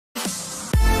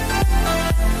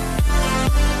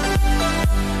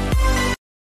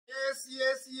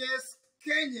yes,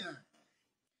 Kenya.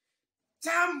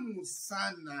 Tamu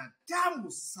sana,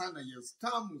 yes,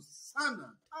 tamu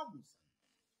sana.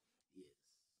 Yes.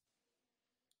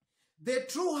 The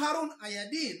true Harun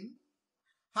Aydin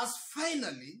has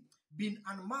finally been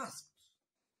unmasked.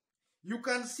 You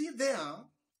can see there,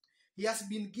 he has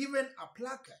been given a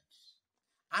placard.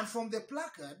 And from the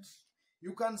placard,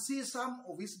 you can see some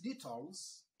of his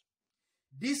details.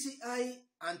 DCI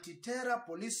Anti-Terror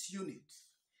Police Unit,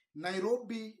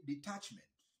 Nairobi Detachment.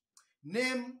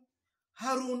 Name,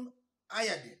 Harun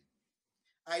Aydin.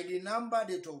 ID number,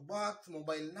 date of birth,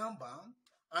 mobile number,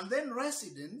 and then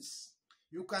residence,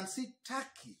 you can see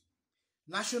Turkey.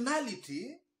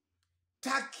 Nationality,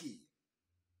 Turkey.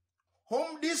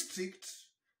 Home district,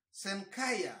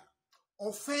 Senkaya.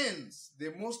 Offense,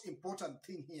 the most important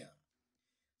thing here.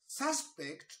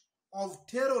 Suspect of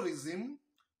terrorism,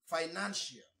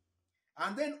 financial.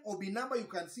 And then OB number, you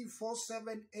can see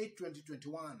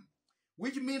 478-2021,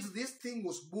 which means this thing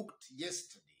was booked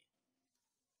yesterday.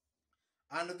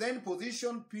 And then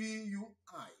position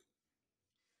PUI.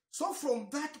 So from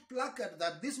that placard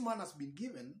that this man has been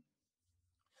given,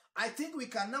 I think we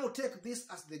can now take this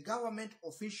as the government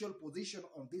official position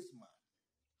on this man.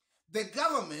 The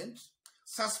government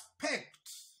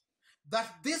suspects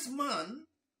that this man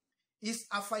is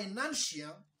a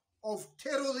financier of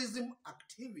terrorism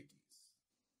activities.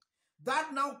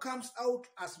 That now comes out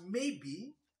as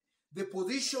maybe the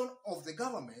position of the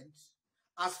government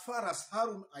as far as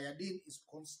Harun Aydin is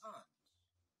concerned.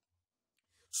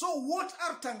 So what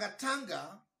are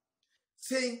Tanga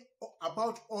saying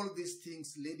about all these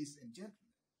things, ladies and gentlemen?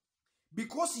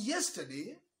 Because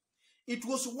yesterday, it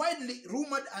was widely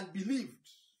rumored and believed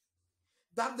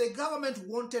that the government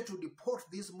wanted to deport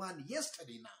this man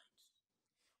yesterday night.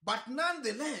 But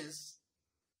nonetheless,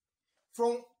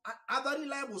 from other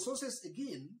reliable sources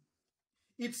again,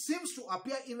 it seems to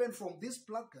appear even from this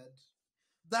placard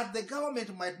that the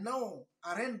government might now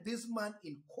arraign this man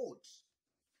in court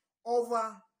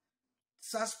over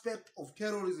suspect of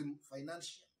terrorism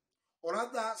financial, or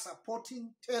rather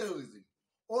supporting terrorism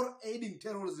or aiding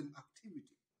terrorism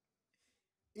activity.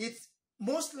 It's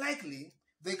most likely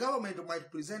the government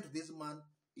might present this man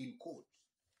in court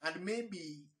and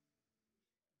maybe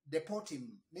deport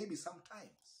him maybe sometimes.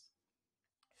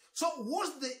 So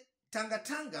what's the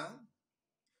Tanga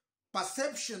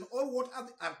perception, or what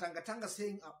are Tanga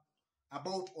saying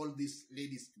about all this,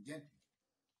 ladies and gentlemen?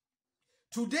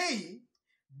 Today,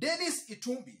 Dennis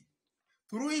Itumbi,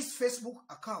 through his Facebook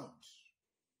account,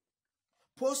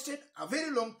 posted a very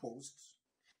long post.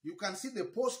 You can see the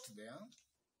post there.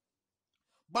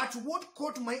 But what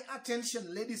caught my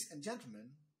attention, ladies and gentlemen,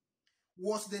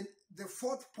 was the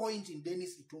fourth point in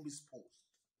Dennis Itumbi's post.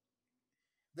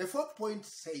 The fourth point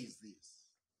says this.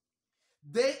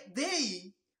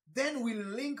 They then will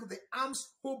link the arms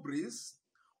hubris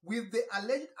with the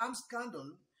alleged arms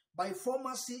scandal by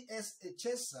former CS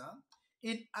Echesa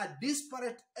in a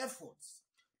disparate efforts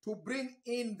to bring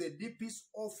in the DP's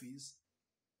office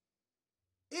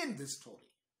in the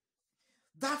story.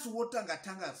 That's what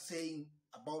Tanga is saying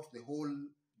about the whole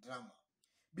drama.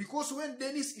 Because when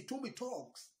Dennis Itumbi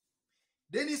talks,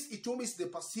 Dennis Itumbi is the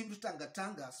perceived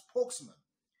Tanga spokesman.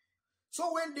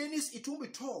 So when Dennis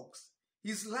Itumbi talks,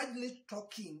 he's largely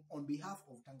talking on behalf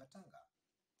of Tanga.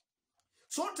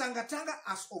 So Tanga,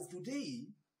 as of today,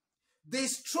 they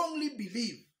strongly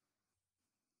believe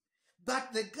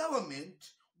that the government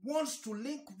wants to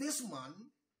link this man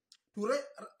to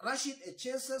Rashid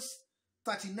Echesa's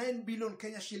 39 billion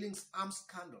Kenya shillings arms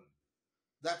scandal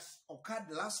that occurred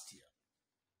last year,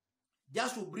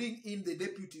 just to bring in the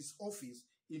deputy's office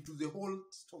into the whole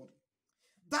story.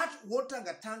 That's what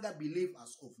Tanga believe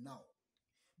as of now.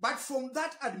 But from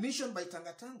that admission by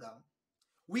Tanga,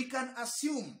 we can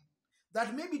assume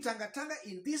that maybe Tanga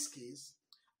in this case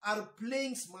are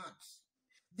playing smart.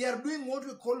 They are doing what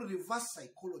we call reverse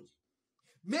psychology.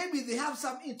 Maybe they have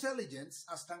some intelligence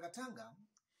as Tanga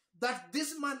that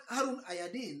this man Harun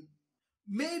Aydin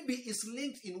maybe is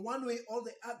linked in one way or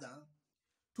the other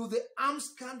to the arms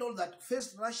scandal that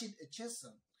faced Rashid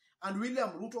Echesa and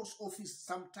William Ruto's office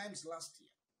sometimes last year.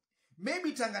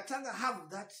 Maybe Tanga have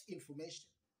that information.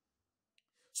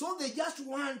 So they just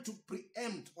want to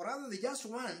preempt, or rather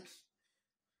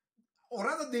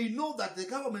they know that the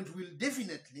government will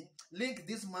definitely link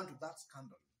this man to that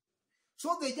scandal.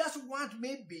 So they just want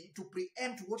maybe to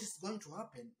preempt what is going to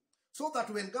happen, so that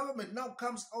when government now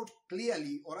comes out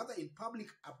clearly, or rather in public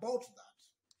about that,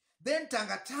 then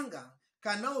Tanga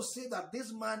can now say that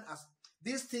this man, as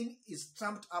this thing is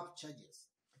trumped up charges,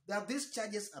 that these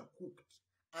charges are cooked,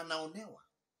 and now never.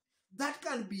 That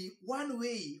can be one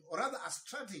way, or rather a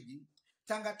strategy,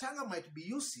 Tanga might be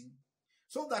using,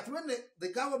 so that when the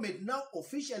government now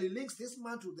officially links this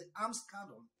man to the arms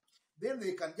scandal, then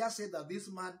they can just say that this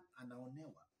man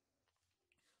anaonewa.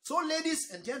 So,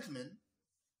 ladies and gentlemen,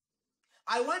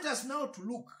 I want us now to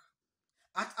look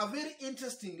at a very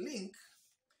interesting link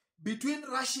between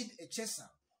Rashid Echesa,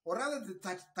 or rather the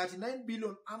 39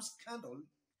 billion arms scandal,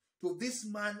 to this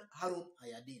man, Harun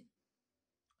Aydin.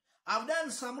 I've done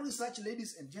some research,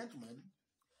 ladies and gentlemen,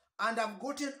 and I've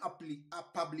gotten a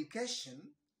publication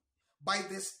by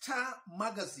the Star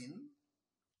magazine,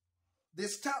 the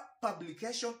Star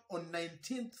publication on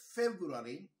 19th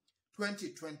February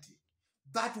 2020.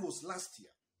 That was last year.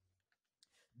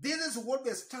 This is what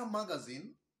the Star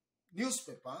magazine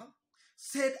newspaper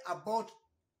said about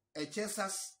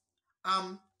Echesa's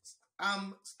arm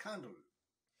scandal.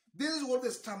 This is what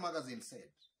the Star magazine said.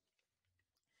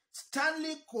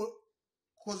 Stanley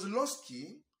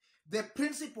Kozlowski, the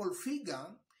principal figure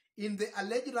in the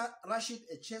alleged Rashid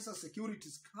Echesa security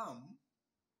scam,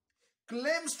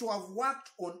 claims to have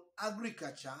worked on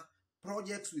agriculture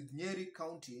projects with Nyeri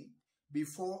County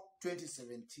before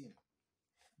 2017.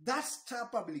 That Star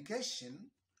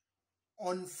publication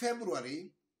on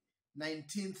February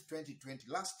 19th, 2020,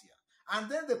 last year. And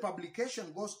then the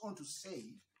publication goes on to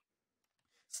say,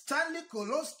 Stanley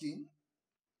Kozlowski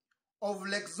of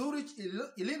Lake Zurich,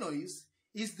 Illinois,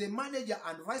 is the manager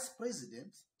and vice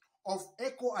president of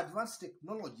Eco Advanced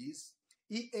Technologies,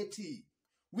 EAT,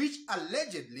 which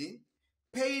allegedly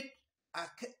paid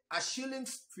a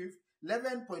shillings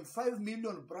 11.5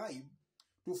 million bribe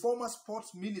to former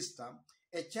sports minister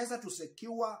Echesa to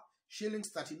secure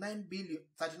shillings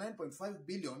 39.5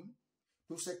 billion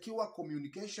to secure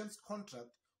communications contract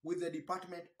with the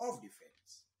Department of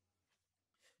Defense.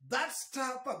 That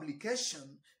Star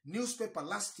publication newspaper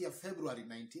last year, February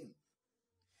 19th.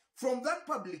 From that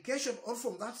publication or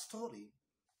from that story,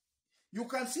 you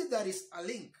can see there is a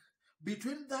link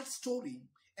between that story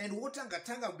and what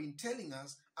Tanga have been telling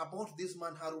us about this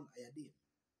man Harun Aydin.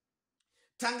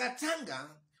 Tanga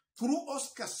through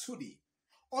Oscar Sudi.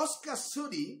 Oscar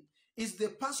Sudi is the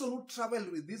person who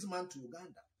traveled with this man to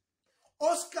Uganda.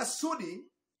 Oscar Sudi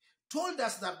told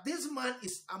us that this man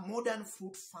is a modern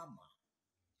fruit farmer.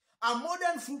 A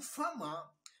modern fruit farmer,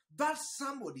 that's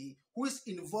somebody who is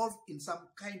involved in some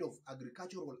kind of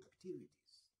agricultural activities.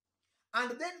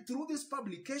 And then through this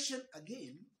publication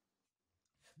again,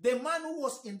 the man who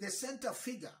was in the center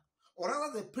figure, or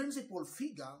rather the principal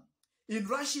figure in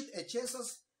Rashid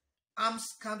Echesa's arms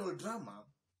scandal drama,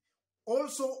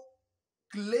 also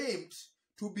claimed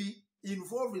to be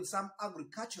involved in some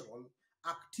agricultural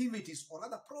activities or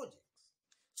other projects.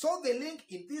 So the link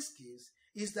in this case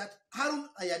is that Harun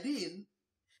Aydin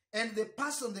and the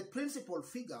person, the principal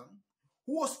figure,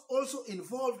 who was also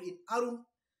involved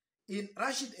in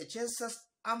Rashid Echesa's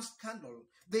arms scandal,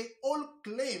 they all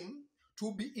claim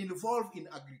to be involved in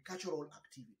agricultural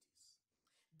activities.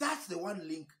 That's the one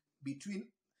link between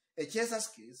Echesa's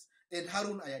case and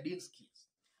Harun Aydin's case.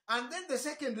 And then the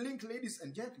second link, ladies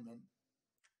and gentlemen,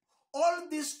 all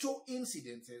these two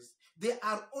incidences, they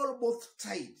are all both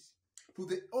tied to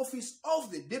the office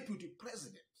of the Deputy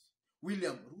President,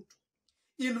 William Ruto.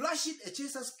 In Rashid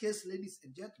Echesa's case, ladies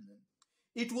and gentlemen,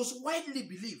 it was widely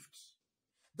believed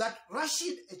that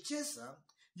Rashid Echesa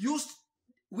used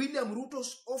William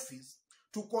Ruto's office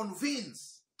to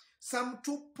convince some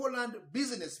two Poland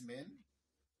businessmen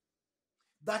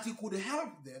that he could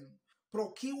help them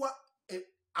procure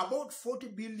about 40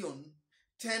 billion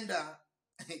tender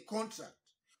contract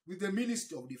with the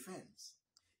Ministry of Defense.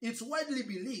 It's widely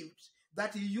believed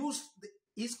that he used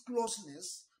his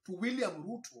closeness to William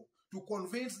Ruto to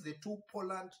convince the two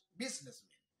Poland businessmen,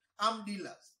 arm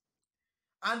dealers.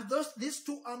 And these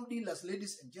two arm dealers,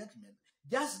 ladies and gentlemen,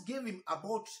 just gave him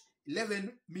about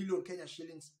 11 million Kenya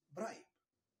shillings bribe.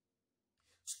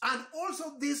 And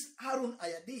also this Harun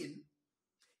Aydin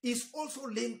is also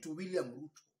linked to William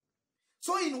Ruto.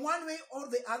 So in one way or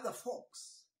the other,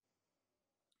 folks,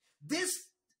 this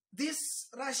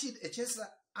Rashid Echesa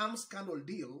arms scandal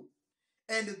deal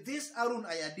and this Harun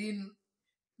Aydin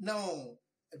now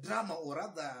drama, or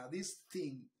rather this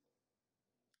thing,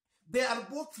 they are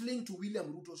both linked to William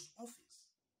Ruto's office.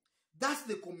 That's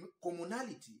the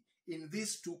commonality in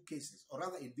these two cases, or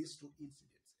rather in these two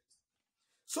incidences.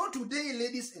 So today,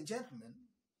 ladies and gentlemen,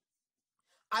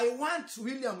 I want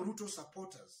William Ruto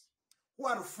supporters who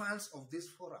are fans of this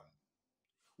forum,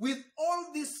 with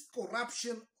all this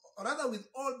corruption, or rather with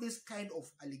all this kind of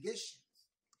allegations,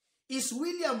 is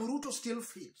William Ruto still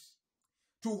fit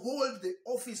to hold the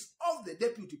office of the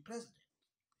Deputy President?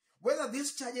 Whether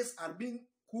these charges are being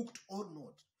cooked or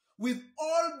not, with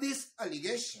all these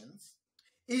allegations,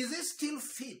 is he still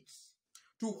fit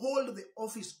to hold the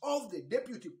office of the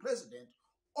Deputy President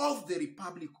of the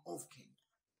Republic of Kenya?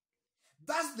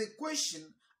 That's the question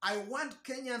I want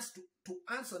Kenyans to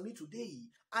answer me today,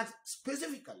 and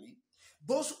specifically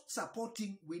those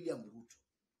supporting William Ruto.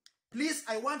 Please,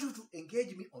 I want you to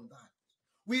engage me on that.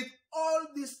 With all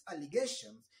these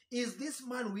allegations, is this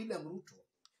man William Ruto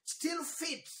still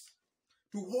fit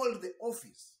to hold the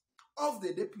office of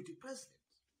the Deputy President?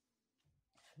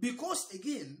 Because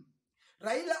again,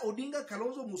 Raila Odinga,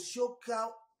 Kalonzo Musyoka,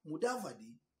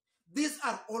 Mudavadi, these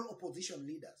are all opposition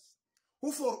leaders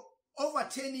who for over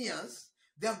 10 years,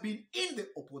 they have been in the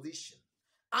opposition.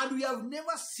 And we have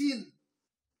never seen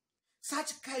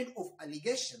such kind of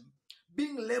allegation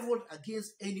being leveled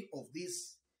against any of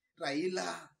these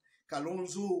Raila,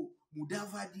 Kalonzo,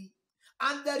 Mudavadi.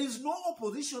 And there is no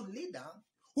opposition leader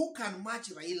who can match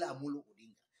Raila Amolo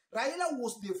Odinga. Raila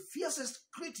was the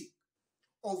fiercest critic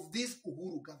of this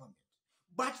Uhuru government.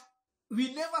 But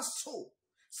we never saw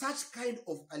such kind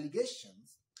of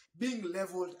allegations being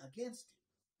leveled against him.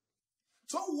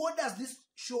 So what does this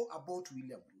show about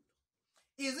William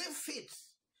Ruto? Is he fit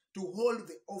to hold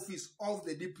the office of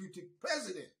the Deputy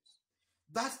President?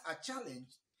 That's a challenge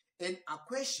and a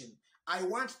question I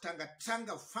want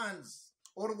Tanga fans,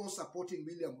 all those supporting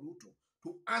William Ruto,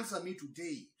 to answer me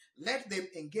today. Let them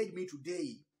engage me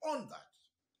today on that.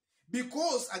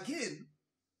 Because again,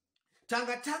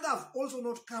 Tanga have also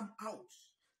not come out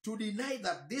to deny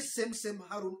that this same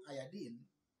Harun Aydin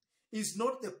is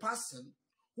not the person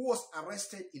who was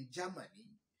arrested in Germany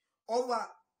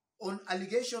on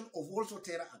allegation of also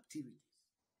terror activities.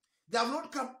 They have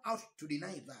not come out to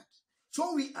deny that.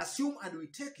 So we assume and we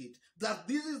take it that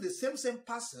this is the same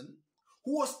person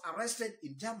who was arrested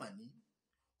in Germany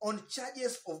on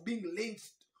charges of being linked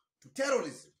to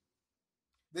terrorism.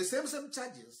 The same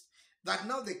charges that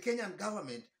now the Kenyan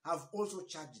government have also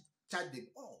charged them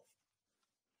off.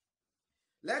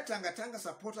 Let Tanga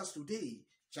supporters today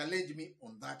challenge me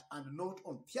on that and not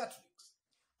on theatrics.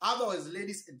 Otherwise,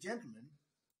 ladies and gentlemen,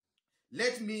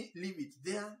 let me leave it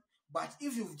there. But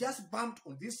if you've just bumped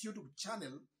on this YouTube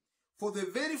channel for the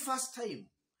very first time,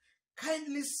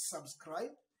 kindly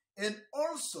subscribe and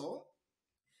also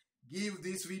give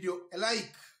this video a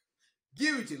like.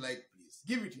 Give it a like, please.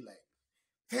 Give it a like.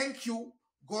 Thank you.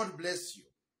 God bless you.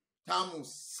 Tamu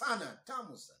sana,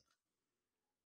 tamu sana.